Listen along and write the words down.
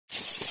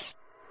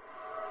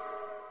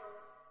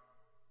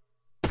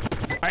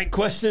right,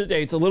 question of the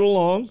day. It's a little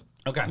long.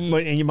 Okay.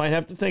 And you might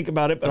have to think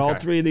about it, but all Okay.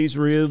 three of these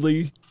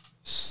really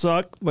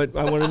suck, but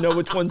I want to know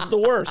which one's the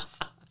worst.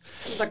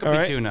 That could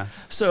be tuna.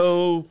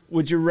 So,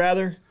 would you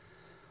rather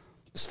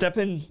step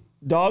in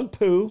dog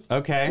poo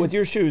with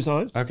your shoes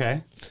on?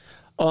 Okay.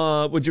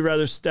 Would you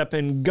rather step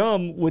in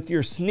gum with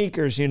your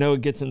sneakers? You know,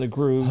 it gets in the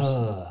grooves,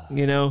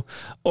 you know?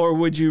 Or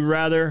would you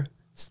rather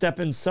step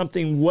in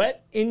something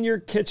wet in your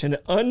kitchen, an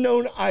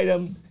unknown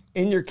item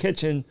in your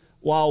kitchen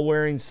while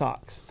wearing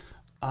socks?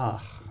 I'm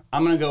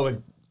going to go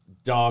with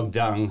dog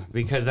dung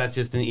because that's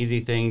just an easy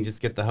thing.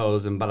 Just get the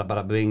hose and bada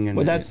bada bing. And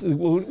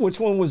Well, which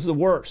one was the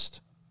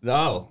worst?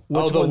 the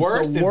Which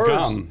worst one's is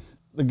gum.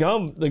 The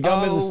gum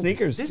and the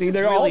sneakers. This See, is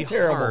they're really all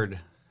terrible. hard.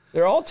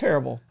 They're all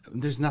terrible.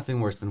 There's nothing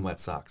worse than wet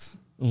socks.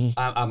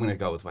 I'm going to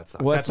go with wet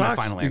socks. Wet That's socks?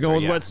 my final You're answer.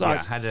 going with wet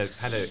socks? Yeah,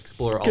 had to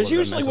explore all of them. Because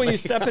usually when mentally. you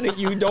step in it,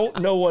 you don't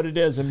know what it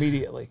is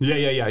immediately.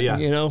 Yeah.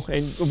 You know,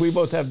 and we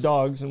both have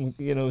dogs, and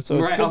you know,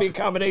 so it could be a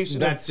combination.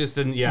 That's just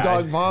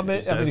dog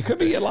vomit. I mean, it could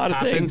be a lot of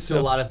things. Happens to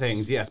a lot of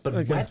things, yes.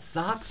 But wet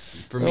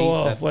socks for me,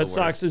 Oh, that's wet the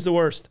socks worst. is the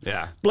worst.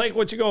 Yeah. Blake,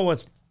 what you going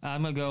with?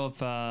 I'm gonna go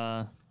with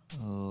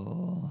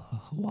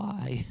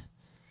why?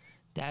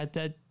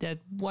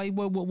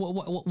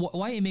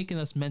 Why are you making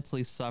us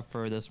mentally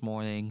suffer this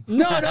morning?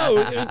 No,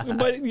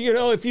 but you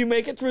know, if you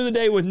make it through the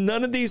day with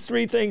none of these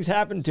three things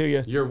happen to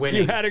you, you're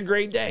winning. You had a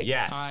great day.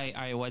 Yes.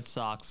 All right, wet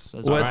socks.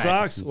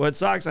 Wet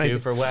socks. Two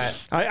for wet.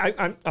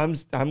 I'm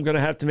gonna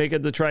have to make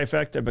it the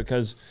trifecta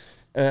because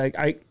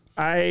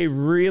I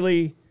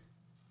really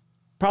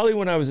probably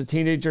when I was a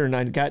teenager and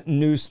I got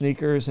new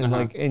sneakers and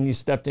and you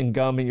stepped in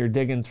gum and you're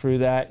digging through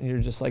that and you're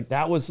just like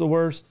that was the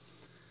worst.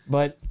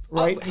 But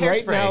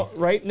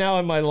right now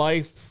in my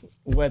life,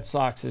 wet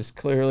socks is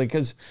clearly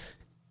because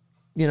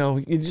you know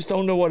you just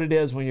don't know what it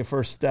is when you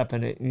first step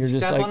in it. And you're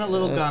just step like, on a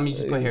little gum. You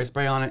just put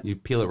hairspray on it. You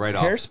peel it right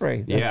off.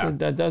 Hairspray.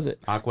 That does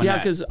it. Aquanet. Yeah,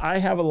 because I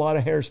have a lot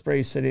of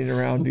hairspray sitting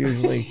around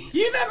usually.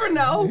 You never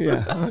know.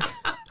 Yeah.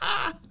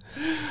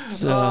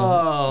 So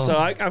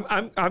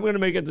I'm going to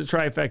make it the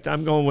trifecta.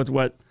 I'm going with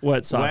wet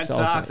socks. Wet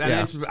socks. Also.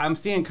 And I'm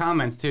seeing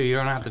comments too. You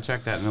don't have to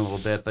check that in a little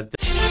bit, but.